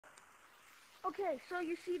Okay, so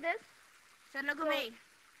you see this? So look at me.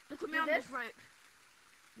 Look at me on this rope.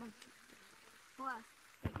 What?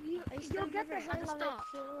 You'll get the hang of it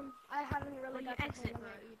soon. I haven't really got the hang of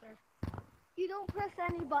it either. You don't press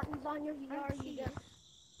any buttons on your VR, you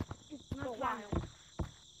just go wild.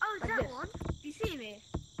 Oh, is Like that this. one? Do you see me?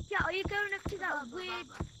 Yeah, are you going up to that weird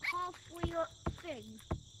halfway up thing?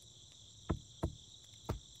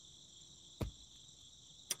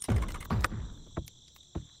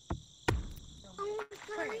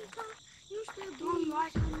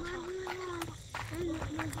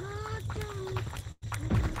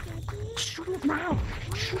 Shut up now!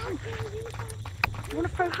 Shut up! You wanna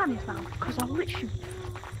throw hands now? Because I'll let you.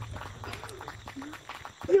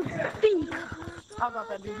 You think! How about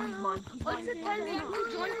that, dude? He's mine. What's the time you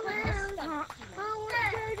can join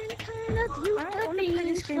I only play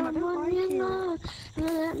this game, I don't like it.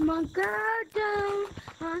 Let my guard down.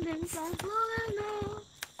 I think I'm falling off.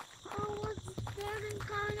 I was getting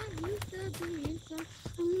kind of used to being so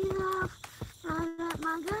enough. I let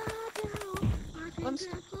my guard down. I think I'm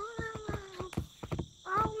falling off. I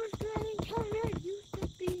was getting kind of used to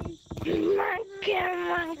being so enough.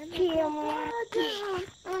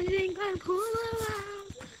 I think I'm cool around.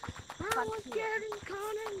 I was getting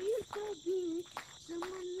kind of used to being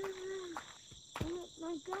someone around. I let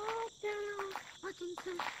my guard down. I think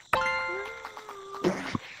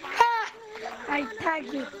I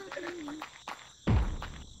tagged you.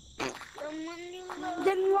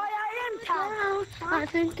 Then why I am tagged? I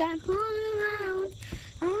think I'm fooling around.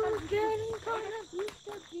 I was getting kind of used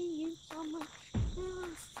to being someone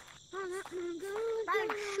else. I let my guard down.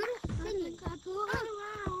 I think I'm fooling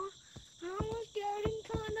around. I was getting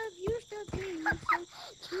kind of used to being someone else.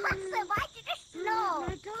 Why did it I snow? let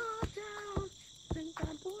my guard down. I think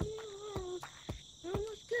I'm fooling around. I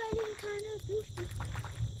was getting kind of used to.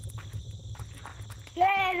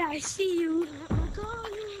 There, I see you.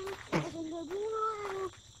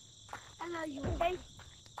 Hello, you. Hey,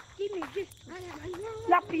 give me this.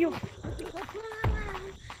 Slap you.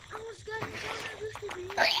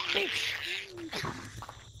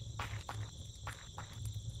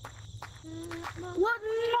 What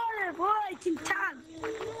mother boy can tag?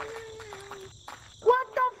 What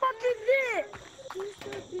the fuck is it?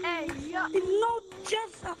 Hey, yo. It's not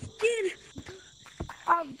just a skin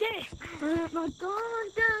of this. Let my guard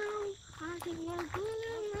down. I think I'm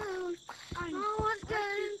fooling around. I was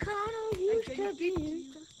getting kind of used to being.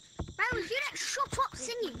 Byron, you don't shut up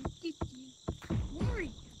singing.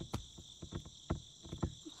 Worry.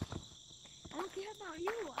 I don't care about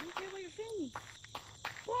you. I don't care about your family.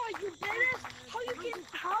 Why, you better?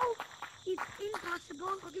 How it's impossible.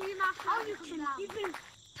 I'll give you my How you can even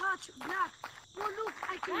touch black? Well, look,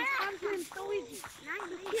 I can answer him so easy.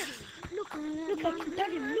 Look here. Look, I can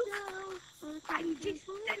tell him. Look. I'm just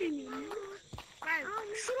telling him.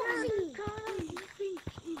 Shut up singing.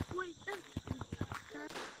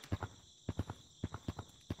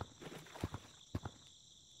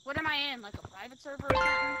 What am I in? Like a private server or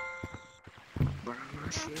something?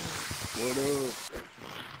 What up?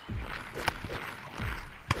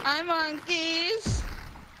 Hi, monkeys.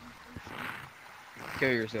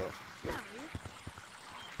 Kill yourself.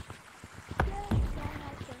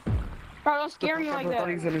 Bro, don't scare me like that.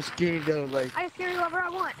 Everybody's in a scheme though, like. I can scare you whoever I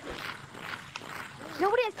want.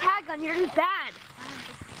 Nobody has tag on here. It's bad.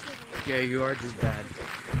 Yeah, you are just bad.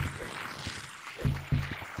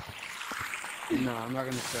 No, I'm not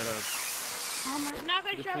gonna shut up. I'm not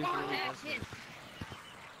going to shut Defeat up. the impossible.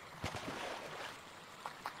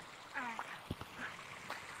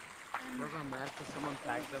 We're gonna mad because someone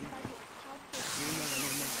tagged them. Even though they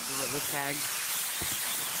didn't make the tag.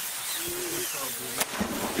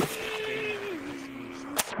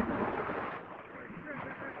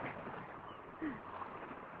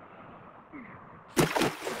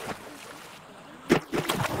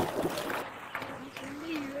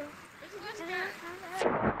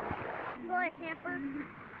 Boy, camper.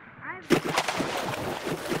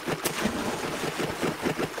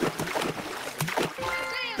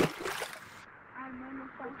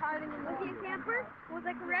 Was he a camper? Was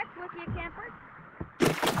I correct? Was he a camper?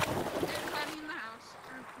 Everybody in the house.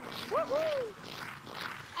 Woohoo!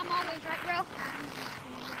 I'm always right, bro.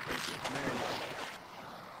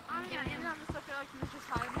 Yeah, and I'm just feel like you're just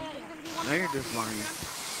hiding. Now you're just lying.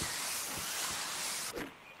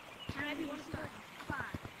 Can I be one star? Why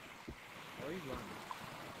are you lying?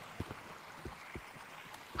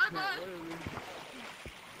 I'm No, on. literally.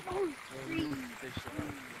 Oh, They shut up.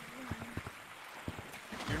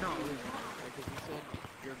 You're not really lying. Like, if you said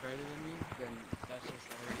you're better than me, then that's just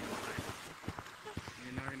already a lie.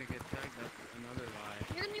 You're not gonna get tagged, that's another lie.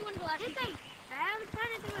 you're the new one who asked me. I was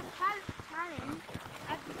trying to do a challenge.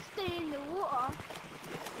 water.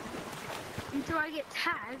 Until I get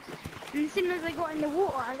tagged. And as soon as I got in the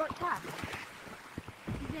water, I got tagged.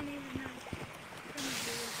 You didn't even know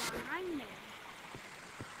somebody was behind me.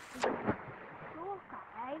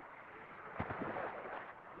 Okay.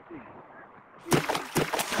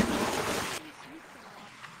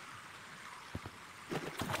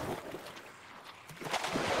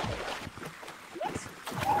 Yes.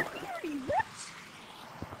 Oh, Harry, what?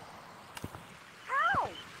 How?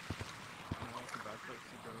 I'm also about to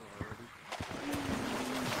go already.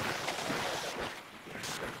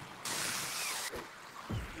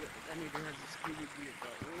 Yeah, that nigga has a Scooby Doo,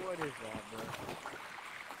 bro. What is that, bro?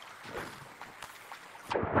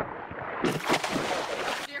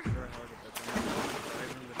 Here. Very hard to open. I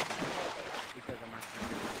remember the because I'm actually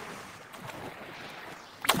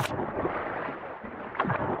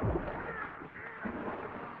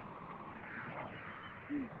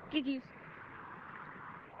GG's.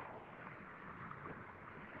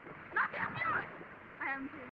 I am too.